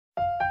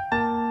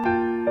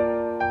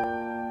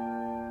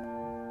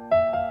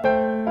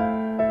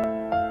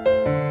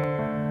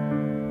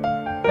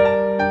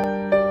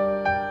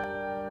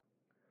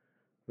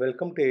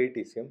Welcome to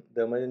AETCM,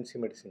 the emergency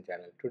medicine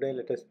channel. Today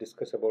let us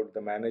discuss about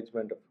the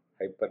management of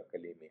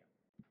hyperkalemia.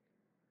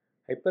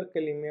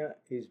 Hyperkalemia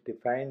is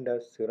defined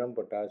as serum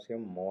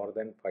potassium more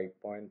than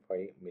 5.5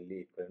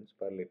 milliequivalents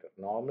per liter.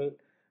 Normal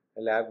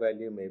lab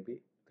value may be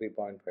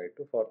 3.5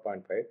 to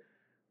 4.5.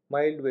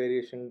 Mild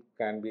variation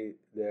can be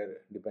there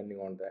depending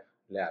on the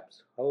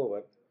labs.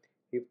 However,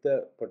 if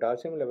the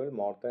potassium level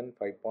more than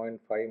 5.5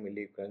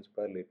 milliequivalents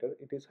per liter,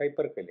 it is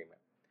hyperkalemia.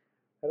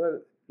 There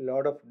are a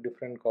lot of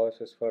different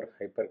causes for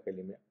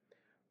hyperkalemia,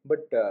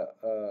 but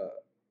the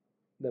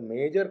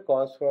major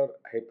cause for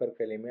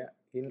hyperkalemia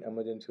in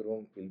emergency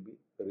room will be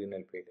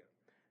renal failure.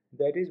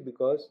 That is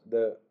because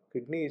the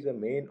kidney is the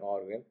main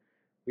organ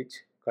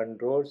which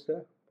controls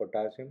the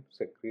potassium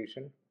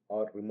secretion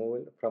or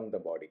removal from the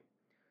body.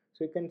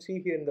 So you can see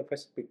here in the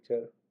first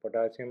picture,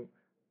 potassium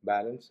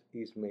balance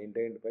is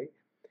maintained by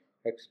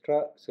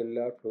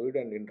extracellular fluid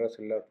and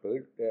intracellular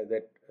fluid.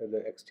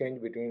 The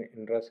exchange between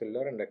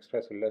intracellular and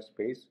extracellular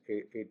space,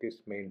 it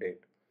is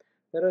maintained.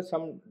 There are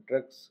some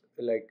drugs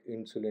like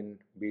insulin,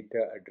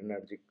 beta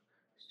adrenergic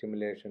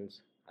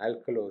stimulations,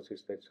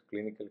 alkalosis, that's a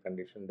clinical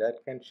condition,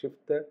 that can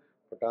shift the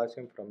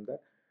potassium from the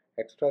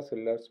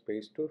extracellular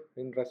space to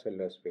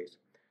intracellular space.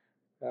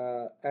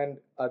 And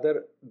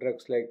other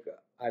drugs like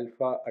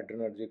alpha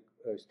adrenergic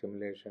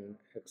stimulation,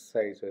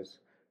 exercises,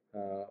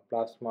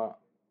 plasma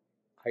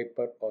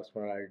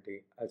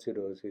hyperosmolality,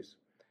 acidosis,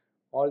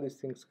 all these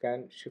things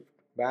can shift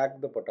back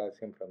the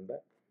potassium from the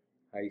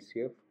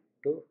ICF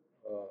to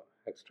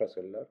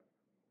extracellular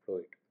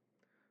fluid.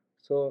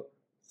 So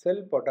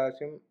cell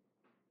potassium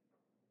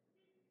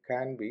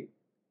can be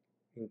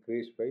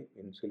increased by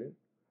insulin,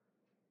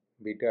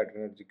 beta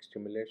adrenergic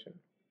stimulation,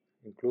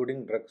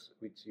 including drugs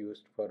which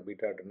used for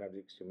beta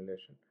adrenergic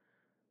stimulation,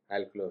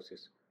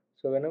 alkalosis.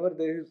 So whenever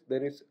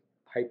there is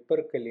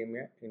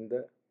hyperkalemia in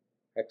the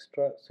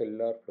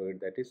extracellular fluid,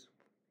 that is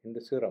in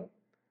the serum,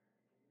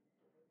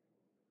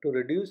 to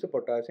reduce the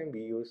potassium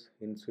we use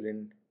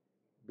insulin,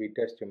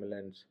 beta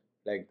stimulants,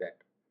 like that.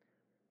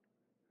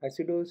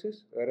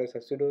 Acidosis, whereas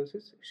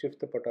acidosis shifts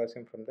the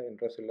potassium from the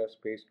intracellular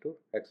space to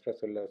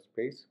extracellular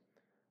space.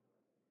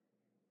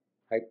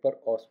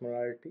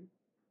 Hyperosmolality,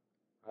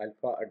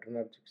 alpha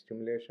adrenergic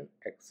stimulation,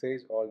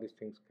 exercise, all these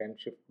things can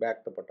shift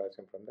back the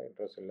potassium from the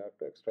intracellular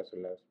to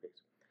extracellular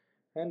space.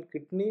 And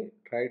kidney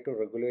try to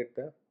regulate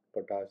the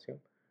potassium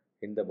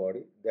in the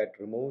body, that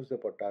removes the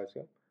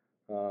potassium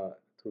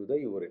through the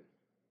urine.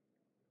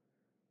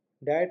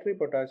 Dietary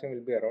potassium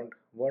will be around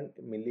 1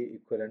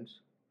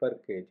 milliequivalents per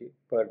kg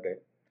per day.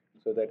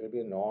 So that will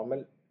be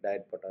normal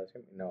diet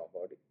potassium in our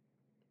body.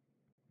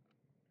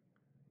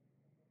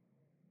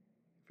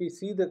 If we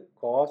see the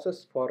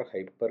causes for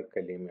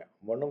hyperkalemia,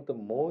 one of the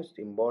most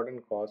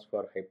important cause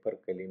for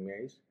hyperkalemia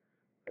is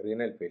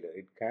renal failure.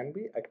 It can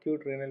be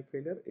acute renal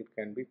failure, it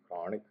can be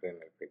chronic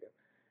renal failure.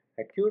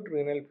 Acute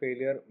renal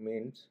failure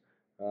means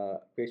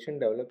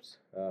patient develops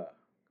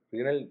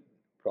renal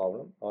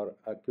problem or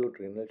acute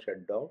renal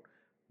shutdown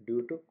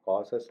due to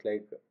causes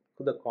like,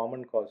 the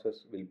common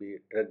causes will be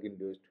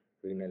drug-induced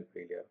renal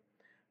failure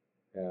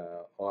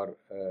or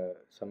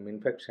some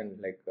infection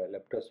like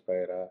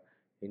leptospira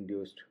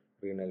induced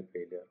renal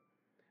failure.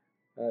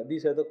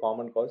 These are the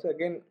common causes.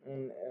 Again,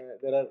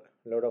 there are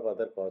a lot of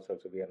other causes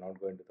also. We are not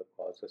going to the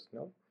causes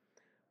now.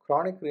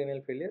 Chronic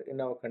renal failure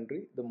in our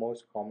country, the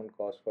most common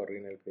cause for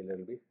renal failure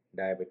will be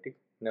diabetic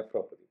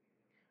nephropathy.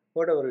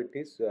 Whatever it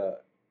is,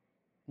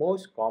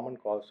 most common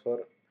cause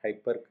for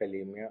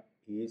hyperkalemia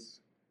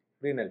is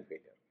renal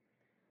failure.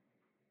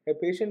 A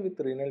patient with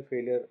renal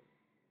failure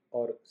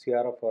or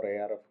CRF or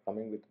ARF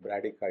coming with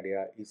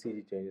bradycardia,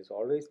 ECG changes,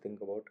 always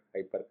think about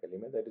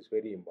hyperkalemia. That is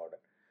very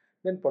important.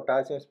 Then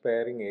potassium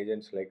sparing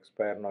agents like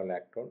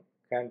spironolactone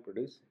can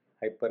produce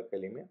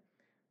hyperkalemia.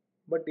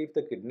 But if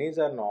the kidneys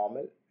are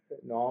normal,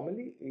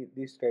 normally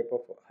this type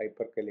of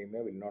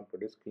hyperkalemia will not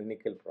produce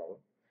clinical problem.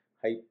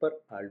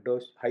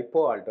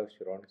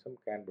 Hypoaldosteronism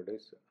can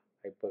produce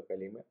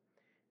hyperkalemia.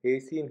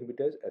 AC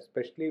inhibitors,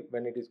 especially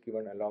when it is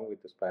given along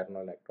with the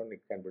spironolactone,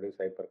 it can produce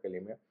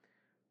hyperkalemia.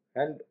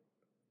 And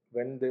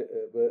when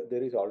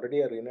there is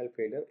already a renal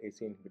failure,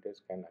 AC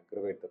inhibitors can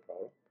aggravate the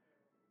problem.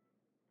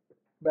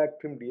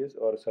 Bactrim DS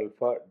or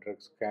sulfa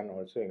drugs can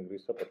also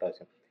increase the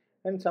potassium.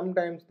 And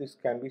sometimes this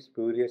can be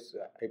spurious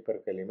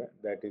hyperkalemia,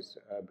 that is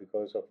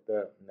because of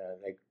the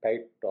like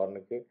tight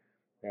tourniquet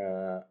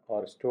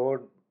or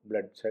stored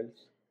blood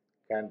cells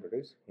can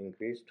produce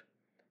increased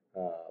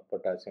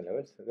potassium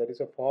levels. There is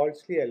a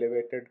falsely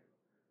elevated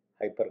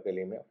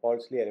hyperkalemia,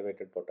 falsely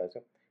elevated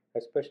potassium,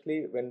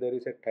 especially when there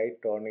is a tight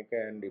tourniquet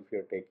and if you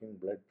are taking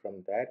blood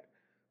from that,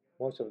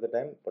 most of the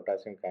time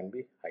potassium can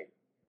be high.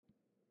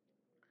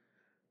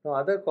 Now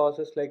other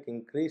causes like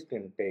increased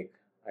intake,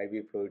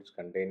 IV fluids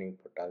containing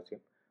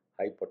potassium,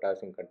 high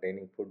potassium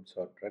containing foods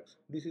or drugs.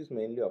 This is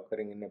mainly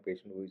occurring in a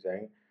patient who is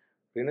having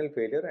renal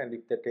failure, and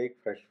if they take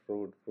fresh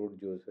fruit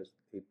juices,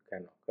 it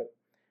can occur.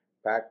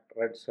 Packed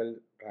red cell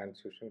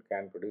transfusion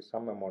can produce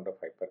some amount of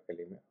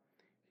hyperkalemia.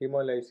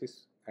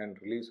 Hemolysis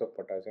and release of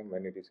potassium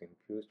when it is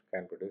infused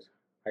can produce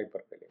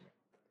hyperkalemia.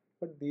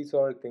 But these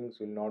all things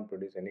will not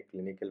produce any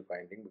clinical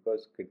finding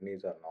because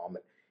kidneys are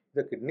normal. If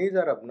the kidneys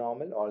are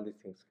abnormal, all these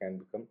things can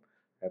become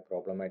a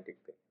problematic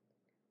thing.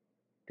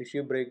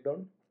 Tissue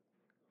breakdown,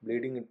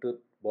 bleeding into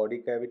body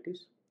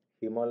cavities,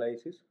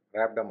 hemolysis,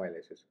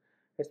 rhabdomyolysis.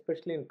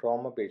 Especially in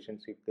trauma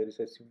patients, if there is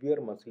a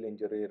severe muscle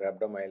injury,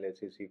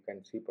 rhabdomyolysis, you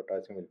can see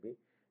potassium will be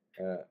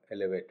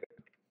elevated.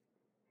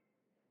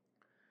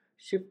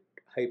 Shift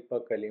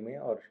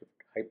hyperkalemia or shift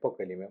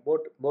hypokalemia,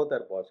 both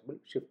are possible.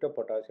 Shift of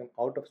potassium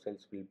out of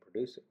cells will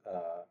produce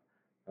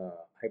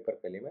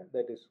hyperkalemia.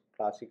 That is,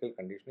 classical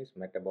condition is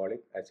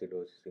metabolic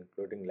acidosis,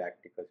 including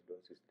lactic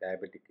acidosis,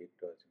 diabetic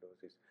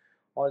ketoacidosis.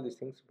 All these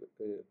things,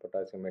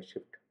 potassium may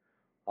shift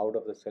out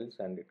of the cells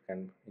and it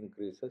can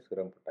increase the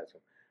serum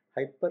potassium.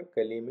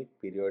 Hyperkalemic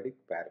periodic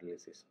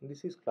paralysis.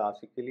 This is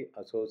classically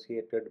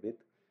associated with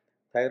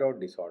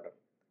thyroid disorder.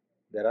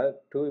 There are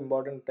two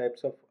important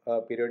types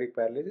of periodic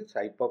paralysis,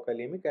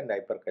 hypokalemic and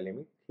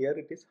hyperkalemic. Here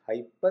it is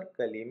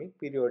hyperkalemic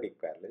periodic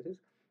paralysis.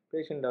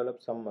 Patient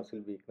develops some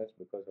muscle weakness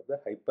because of the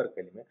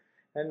hyperkalemia,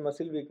 and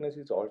muscle weakness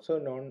is also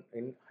known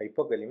in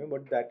hypokalemia,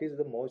 but that is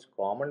the most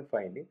common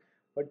finding.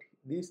 But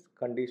these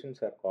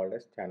conditions are called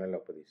as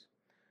channelopathies.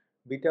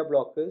 Beta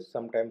blockers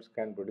sometimes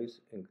can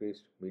produce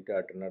increased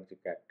beta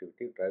adrenergic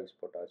activity, drives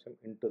potassium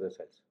into the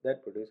cells.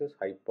 That produces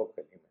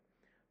hypokalemia.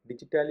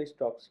 Digitalis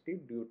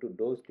toxicity due to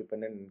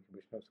dose-dependent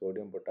inhibition of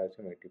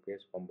sodium-potassium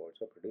ATPase pump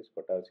also produce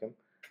potassium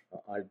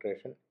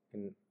alteration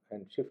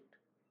and shift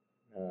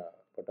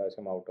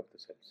potassium out of the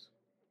cells.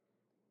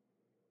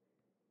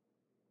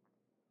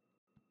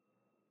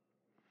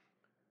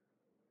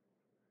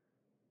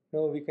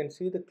 Now we can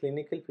see the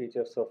clinical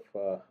features of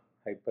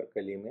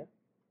hyperkalemia.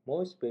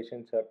 Most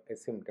patients are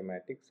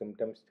asymptomatic.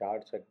 Symptoms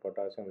starts at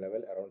potassium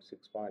level around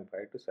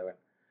 6.5 to 7.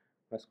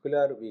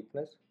 Muscular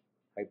weakness,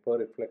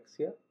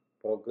 hyporeflexia,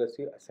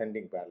 progressive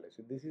ascending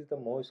paralysis. This is the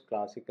most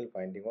classical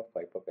finding of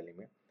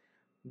hyperkalemia.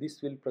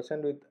 This will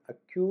present with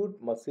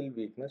acute muscle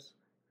weakness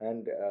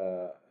and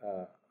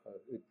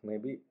it may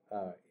be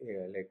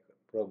like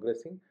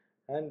progressing,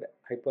 and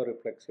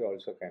hyporeflexia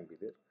also can be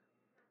there.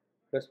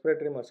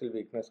 Respiratory muscle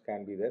weakness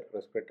can be there,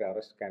 respiratory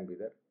arrest can be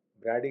there.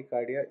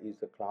 Bradycardia is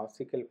the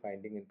classical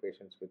finding in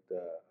patients with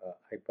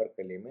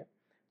hyperkalemia.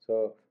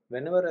 So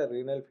whenever a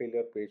renal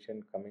failure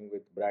patient coming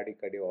with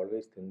bradycardia,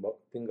 always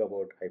think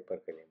about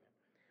hyperkalemia.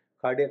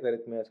 Cardiac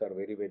arrhythmias are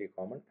very, very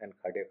common, and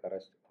cardiac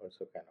arrest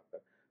also can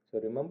occur. So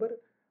remember,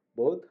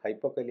 both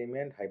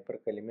hypokalemia and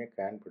hyperkalemia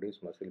can produce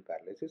muscle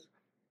paralysis.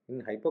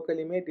 In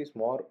hypokalemia, it is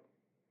more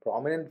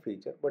prominent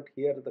feature, but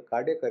here the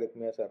cardiac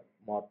arrhythmias are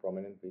more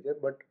prominent feature,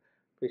 but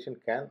patient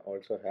can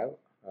also have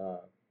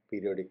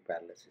periodic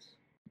paralysis.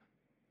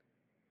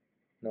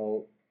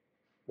 Now,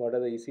 what are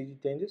the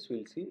ECG changes?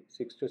 We'll see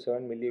 6 to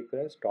 7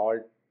 millioccurrence, tall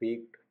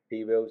peaked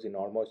T waves in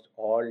almost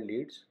all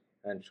leads,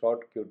 and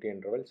short QT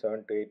interval,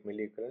 7 to 8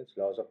 millioccurrence,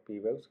 loss of P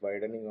waves,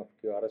 widening of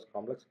QRS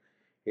complex,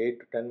 8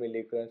 to 10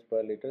 millioccurrence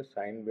per liter,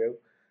 sine wave.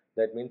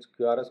 That means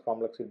QRS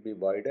complex will be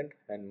widened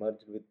and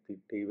merged with the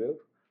T wave,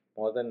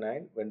 more than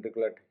 9,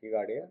 ventricular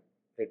tachycardia,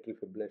 atrial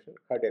fibrillation,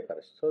 cardiac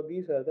arrest. So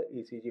these are the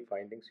ECG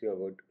findings you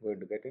are going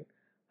to get in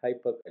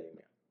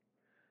hyperkalemia.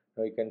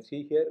 Now you can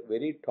see here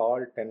very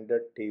tall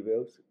tender T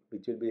waves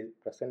which will be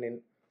present in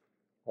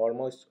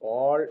almost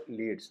all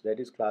leads. That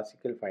is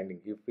classical finding.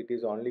 If it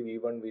is only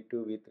V1, V2,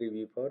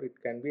 V3, V4,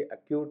 it can be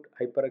acute,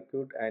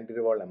 hyperacute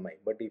anterior MI.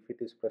 But if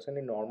it is present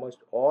in almost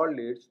all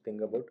leads,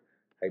 think about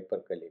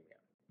hyperkalemia.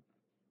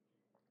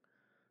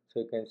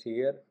 So you can see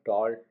here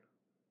tall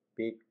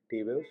peak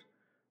T waves,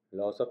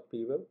 loss of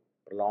P wave,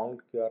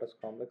 prolonged QRS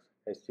complex,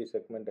 ST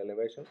segment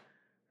elevation,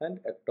 and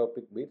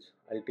ectopic beats.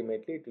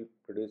 Ultimately, it will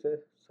produce a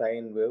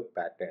sine wave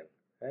pattern,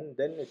 and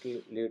then it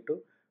will lead to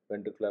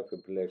ventricular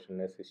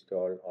fibrillation,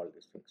 asystole, all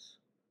these things.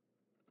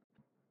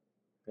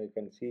 You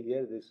can see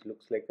here this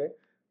looks like a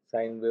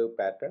sine wave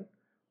pattern.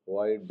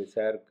 Wide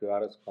bizarre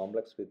QRS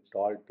complex with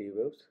tall T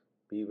waves.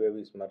 P wave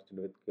is merged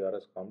with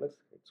QRS complex.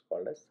 It's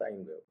called as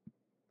sine wave.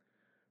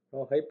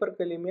 Now,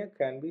 hyperkalemia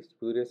can be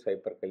spurious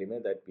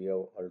hyperkalemia that we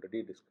have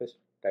already discussed.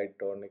 Tight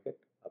tourniquet,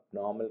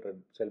 abnormal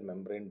red cell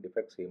membrane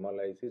defects,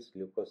 hemolysis,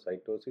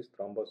 leukocytosis,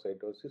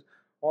 thrombocytosis.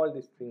 All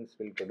these things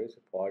will produce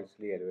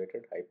falsely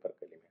elevated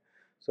hyperkalemia.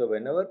 So,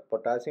 whenever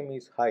potassium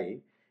is high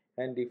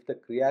and if the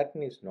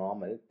creatinine is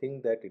normal,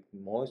 think that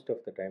most of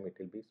the time it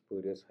will be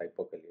spurious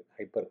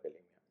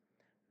hyperkalemia.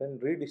 Then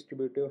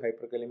redistributive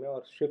hyperkalemia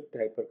or shift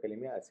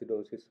hyperkalemia,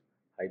 acidosis,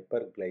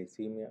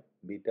 hyperglycemia,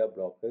 beta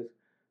blockers,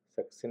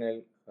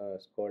 succinyl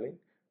scoline,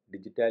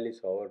 digitalis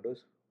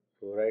overdose,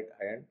 fluoride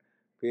iron,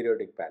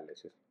 periodic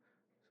paralysis.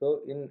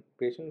 So in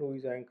patient who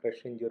is having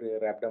crush injury or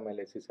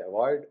rhabdomyolysis,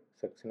 avoid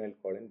succinyl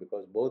choline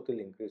because both will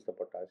increase the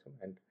potassium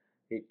and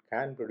it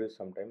can produce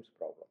sometimes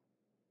problem.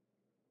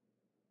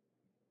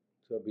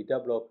 So beta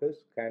blockers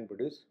can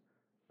produce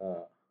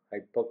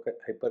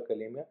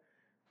hyperkalemia.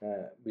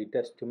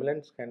 Beta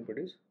stimulants can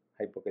produce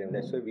hypokalemia.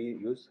 That's why we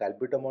use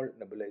salbutamol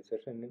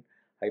nebulization in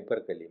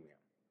hyperkalemia.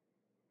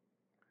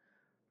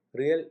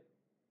 Real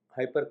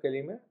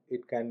hyperkalemia,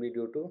 it can be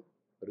due to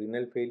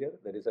renal failure.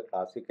 That is a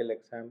classical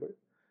example.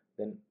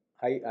 Then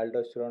High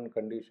aldosterone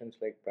conditions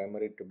like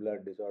primary tubular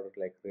disorder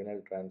like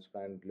renal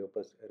transplant,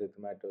 lupus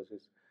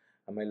erythematosus,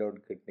 amyloid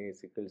kidney,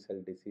 sickle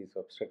cell disease,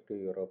 obstructive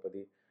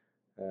uropathy,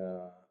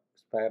 uh,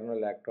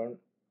 spironolactone,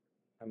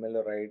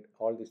 amiloride,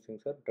 all these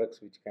things are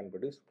drugs which can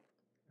produce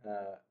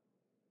uh,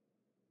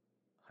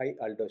 high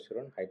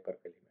aldosterone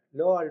hyperkalemia.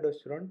 Low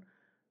aldosterone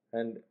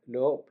and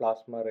low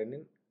plasma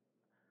renin,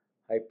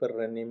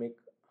 hyperrenemic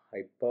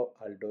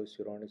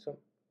hypoaldosteronism,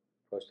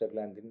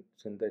 prostaglandin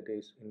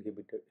synthetase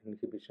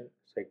inhibition,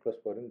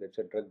 cyclosporin, that's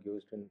a drug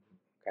used in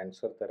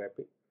cancer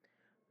therapy,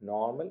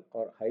 normal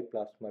or high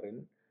plasma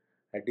renin,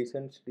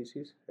 Addison's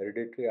disease,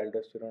 hereditary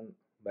aldosterone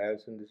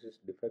biosynthesis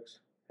defects,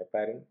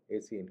 heparin,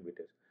 AC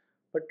inhibitors.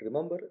 But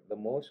remember, the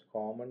most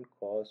common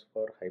cause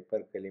for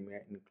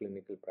hyperkalemia in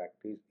clinical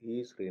practice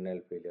is renal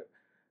failure.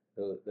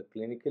 So the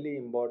clinically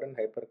important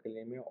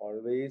hyperkalemia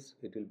always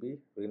it will be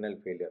renal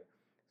failure.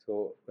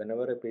 So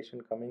whenever a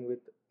patient coming with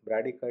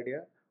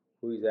bradycardia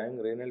who is having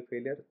renal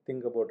failure,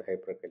 think about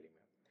hyperkalemia.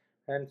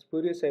 And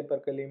spurious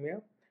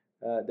hyperkalemia,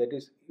 that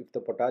is if the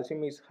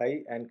potassium is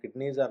high and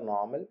kidneys are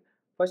normal,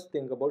 first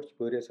think about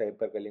spurious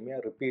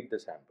hyperkalemia, repeat the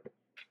sample.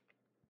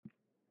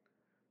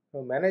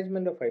 Now,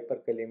 management of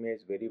hyperkalemia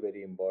is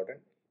very important.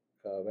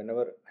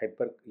 Whenever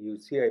you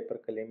see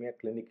hyperkalemia,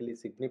 clinically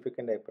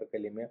significant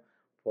hyperkalemia,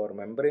 for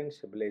membrane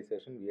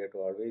stabilization, we have to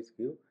always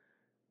give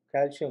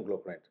calcium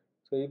gluconate.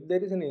 So if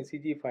there is an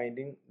ECG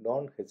finding,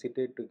 don't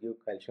hesitate to give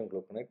calcium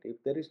gluconate. If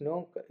there is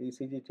no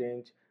ECG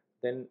change,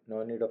 then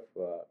no need of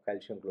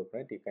calcium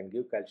gluconate. You can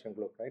give calcium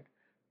gluconate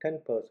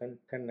 10%,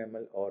 10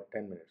 ml or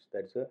 10 minutes.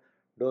 That's a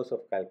dose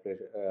of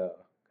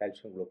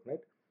calcium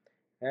gluconate,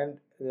 and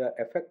the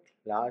effect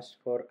lasts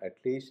for at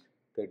least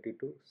 30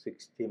 to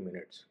 60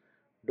 minutes.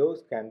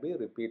 Dose can be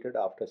repeated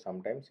after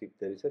sometimes if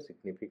there is a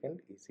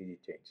significant ECG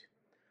change.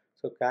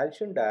 So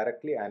calcium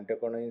directly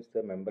antagonizes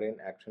the membrane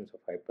actions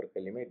of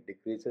hyperkalemia. It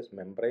decreases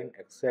membrane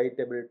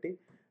excitability,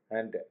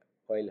 and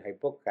while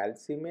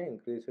hypocalcemia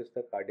increases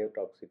the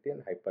cardiotoxicity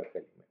and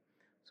hyperkalemia.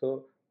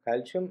 So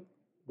calcium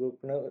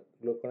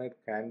gluconate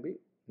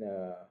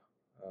uh,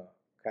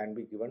 can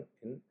be given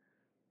in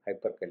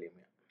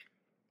hyperkalemia.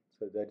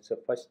 So that's the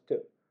first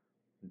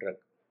drug.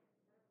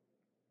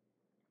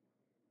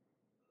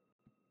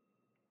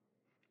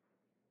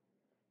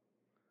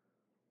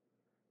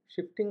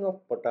 Shifting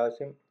of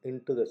potassium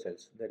into the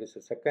cells, that is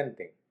the second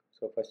thing.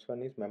 So first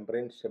one is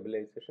membrane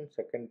stabilization,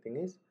 second thing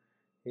is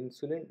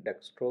insulin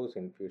dextrose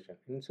infusion.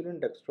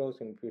 Insulin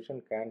dextrose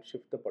infusion can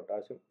shift the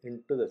potassium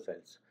into the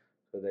cells.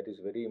 So that is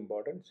very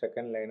important.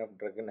 Second line of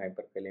drug in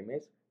hyperkalemia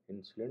is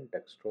insulin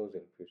dextrose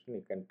infusion.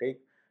 You can take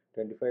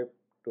 25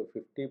 to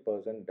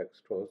 50%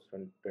 dextrose,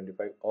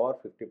 25 or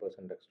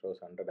 50%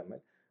 dextrose 100 ml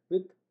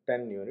with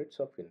 10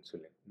 units of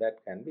insulin. That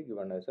can be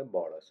given as a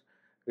bolus.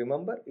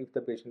 Remember, if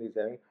the patient is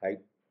having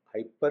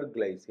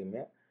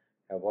hyperglycemia,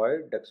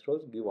 avoid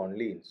dextrose, give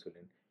only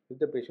insulin. If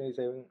the patient is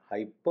having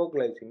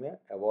hypoglycemia,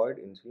 avoid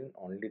insulin,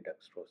 only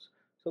dextrose.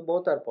 So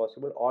both are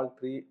possible. All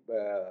three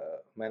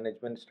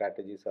management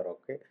strategies are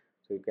okay.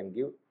 So you can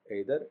give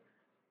either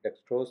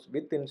dextrose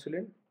with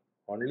insulin,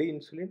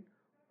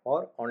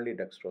 or only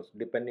dextrose,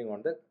 depending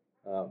on the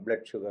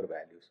blood sugar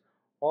values.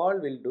 All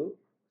will do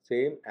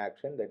same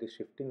action, that is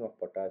shifting of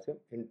potassium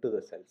into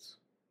the cells.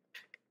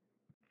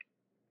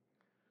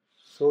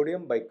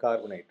 Sodium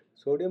bicarbonate.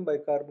 Sodium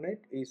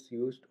bicarbonate is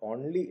used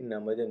only in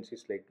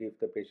emergencies, like if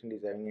the patient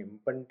is having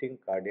impending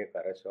cardiac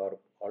arrest or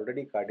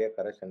already cardiac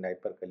arrest and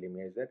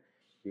hyperkalemia is there,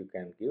 you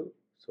can give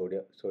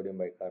sodium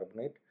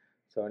bicarbonate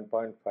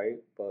 7.5%,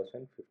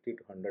 50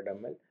 to 100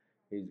 ml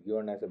is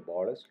given as a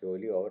bolus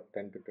slowly over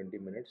 10 to 20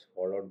 minutes,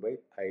 followed by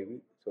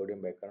IV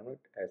sodium bicarbonate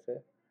as a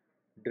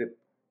drip.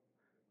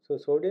 So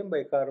sodium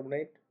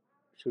bicarbonate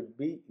should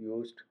be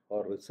used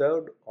or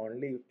reserved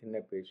only in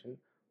a patient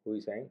who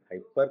is having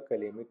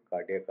hyperkalemic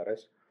cardiac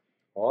arrest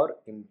or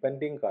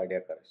impending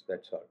cardiac arrest.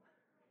 That's all.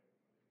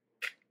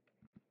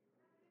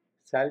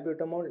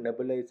 Salbutamol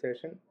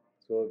nebulization.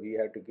 So we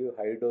have to give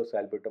high dose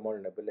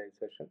salbutamol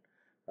nebulization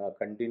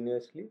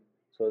continuously,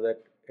 so that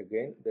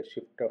again the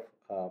shift of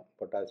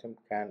potassium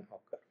can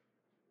occur.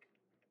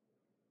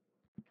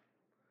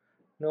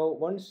 Now,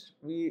 once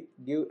we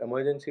give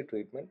emergency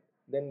treatment,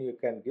 then you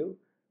can give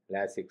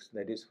Lasix,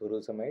 that is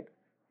furosemide,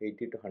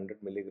 80 to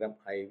 100 milligram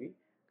IV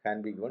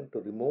can be given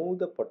to remove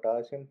the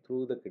potassium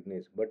through the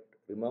kidneys. But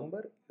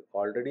remember,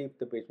 already if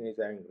the patient is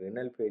having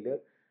renal failure,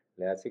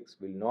 Lasix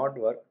will not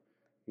work.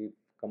 If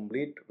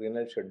complete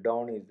renal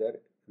shutdown is there,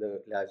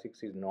 the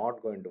Lasix is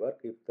not going to work.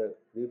 If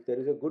there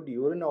is a good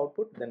urine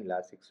output, then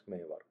Lasix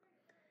may work.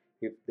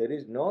 If there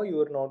is no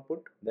urine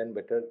output, then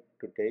better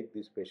to take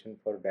this patient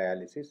for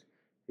dialysis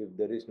if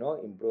there is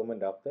no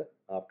improvement after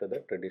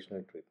the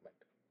traditional treatment.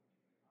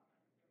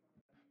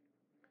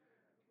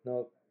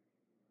 Now,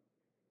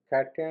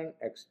 cation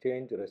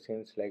exchange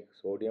resins like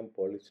sodium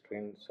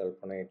polystyrene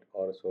sulfonate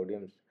or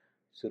sodium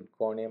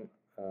zirconium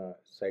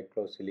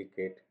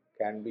cyclosilicate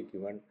can be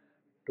given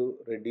to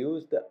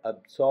reduce the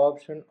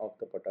absorption of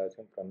the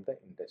potassium from the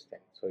intestine.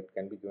 So it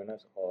can be given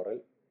as oral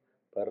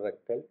per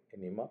rectal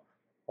enema,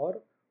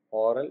 or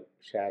oral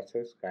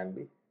sachets can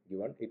be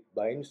given. It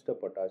binds the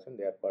potassium.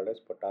 They are called as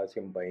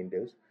potassium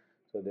binders.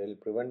 So they will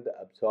prevent the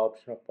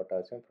absorption of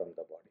potassium from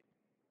the body.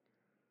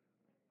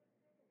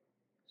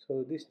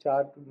 So this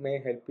chart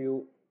may help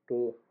you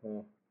to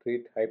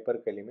treat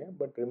hyperkalemia,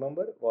 but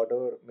remember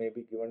whatever may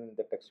be given in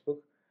the textbook,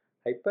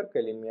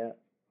 hyperkalemia,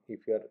 if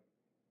you are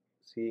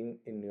seeing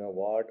in your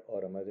ward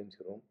or emergency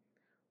room,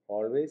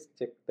 always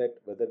check that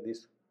whether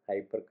this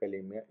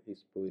hyperkalemia is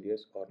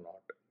spurious or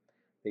not.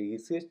 The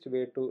easiest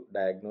way to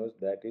diagnose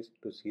that is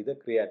to see the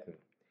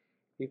creatinine.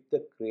 If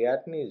the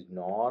creatinine is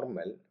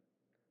normal,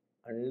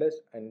 unless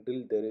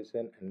until there is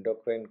an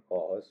endocrine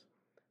cause,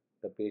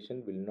 the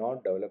patient will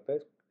not develop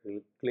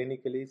a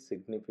clinically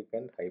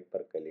significant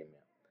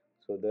hyperkalemia.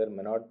 So there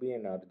may not be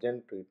an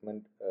urgent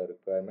treatment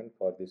requirement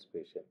for this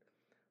patient.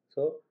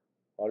 So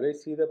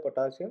always see the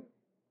potassium,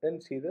 then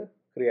see the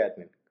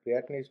creatinine.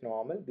 Creatinine is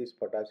normal, this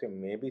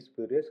potassium may be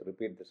spurious,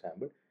 repeat the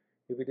sample.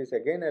 If it is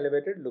again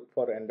elevated, look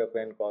for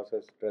endocrine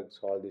causes, drugs,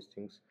 all these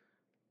things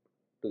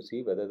to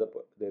see whether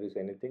there is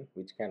anything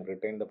which can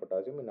retain the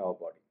potassium in our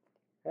body.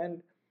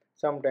 And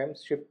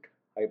sometimes shift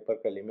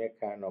hyperkalemia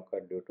can occur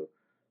due to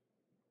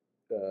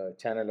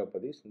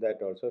channelopathies,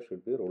 that also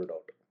should be ruled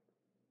out.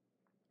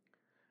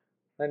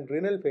 And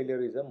renal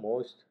failure is the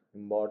most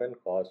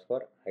important cause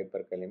for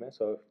hyperkalemia.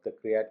 So if the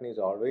creatinine is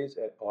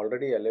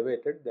already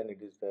elevated, then it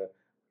is the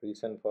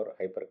reason for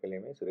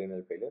hyperkalemia is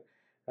renal failure.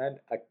 And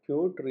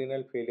acute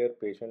renal failure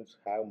patients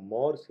have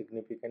more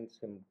significant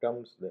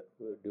symptoms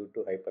due to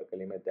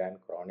hyperkalemia than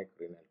chronic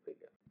renal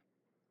failure.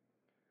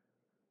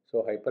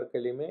 So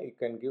hyperkalemia, it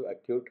can give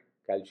acute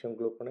calcium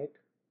gluconate,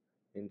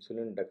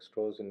 insulin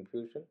dextrose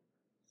infusion,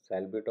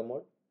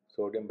 salbutamol,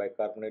 sodium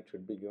bicarbonate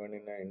should be given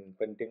in an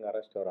impending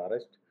arrest or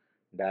arrest.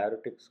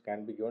 Diuretics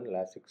can be given,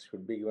 Lasix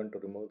should be given to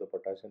remove the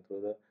potassium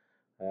through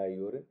the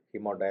urine.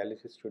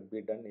 Hemodialysis should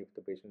be done if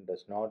the patient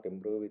does not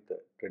improve with the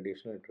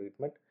traditional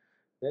treatment.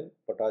 Then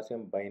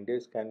potassium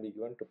binders can be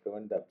given to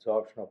prevent the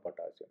absorption of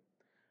potassium.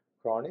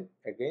 Chronic,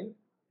 again,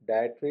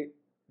 dietary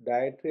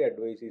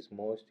advice is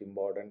most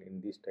important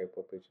in this type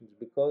of patients,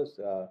 because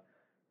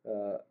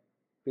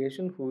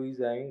patient who is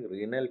having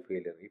renal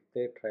failure, if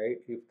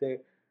they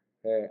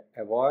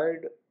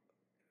avoid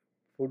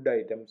food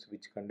items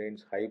which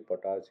contains high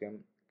potassium,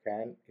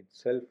 can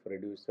itself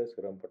reduce the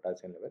serum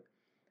potassium level.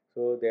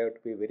 So they have to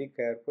be very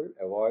careful,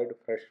 avoid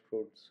fresh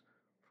fruits,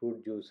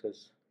 fruit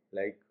juices,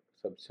 like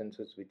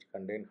substances which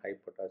contain high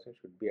potassium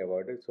should be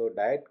avoided. So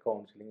diet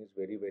counseling is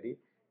very, very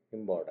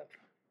important.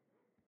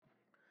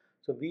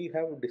 So we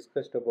have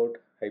discussed about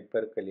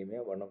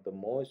hyperkalemia, one of the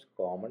most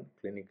common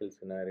clinical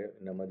scenario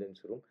in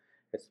emergency room,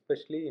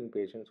 especially in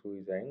patients who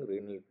is having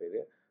renal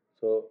failure.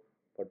 So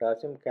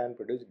potassium can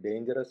produce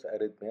dangerous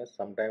arrhythmias,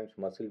 sometimes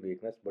muscle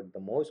weakness, but the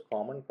most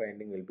common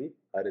finding will be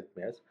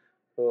arrhythmias.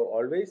 So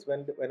always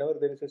whenever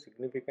there is a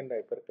significant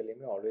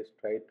hyperkalemia, always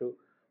try to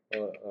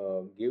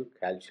give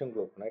calcium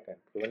gluconate and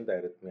prevent the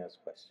arrhythmias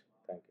first.